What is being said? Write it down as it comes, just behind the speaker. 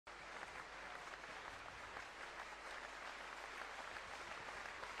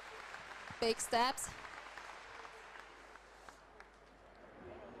big steps.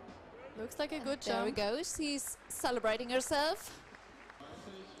 Looks like a good There we jump. go. She's celebrating herself.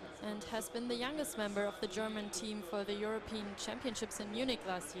 And has been the youngest member of the German team for the European Championships in Munich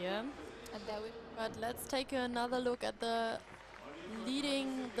last year. And there we But let's take another look at the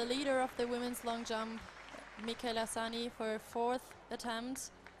leader of the women's long jump, Mikaelle Assani, for her 4th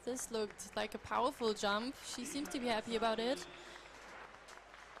attempt. This looked like a powerful jump. She seems to be happy about it.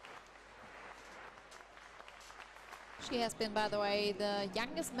 She has been, by the way, the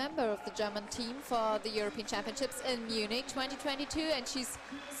youngest member of the German team for the European Championships in Munich 2022, and she's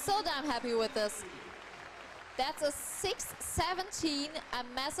so damn happy with this. That's a 6:17, a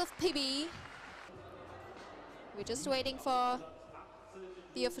massive PB. We're just waiting for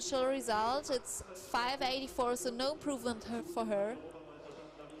the official result. It's 5:84, so no improvement for her.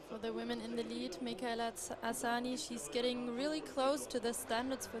 For the women in the lead, Mikaelle Assani, she's getting really close to the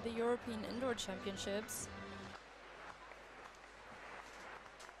standards for the European Indoor Championships.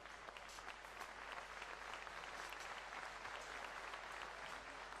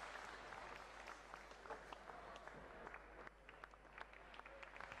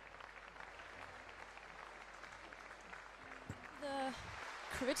 The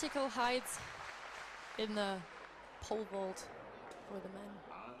critical heights in the pole vault for the men.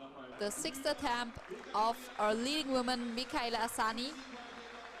 The 6th attempt of our leading woman, Mikaelle Assani.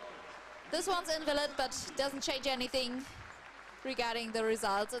 This one's invalid, but doesn't change anything regarding the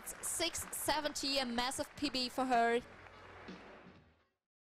results. It's 6:70, a massive PB for her.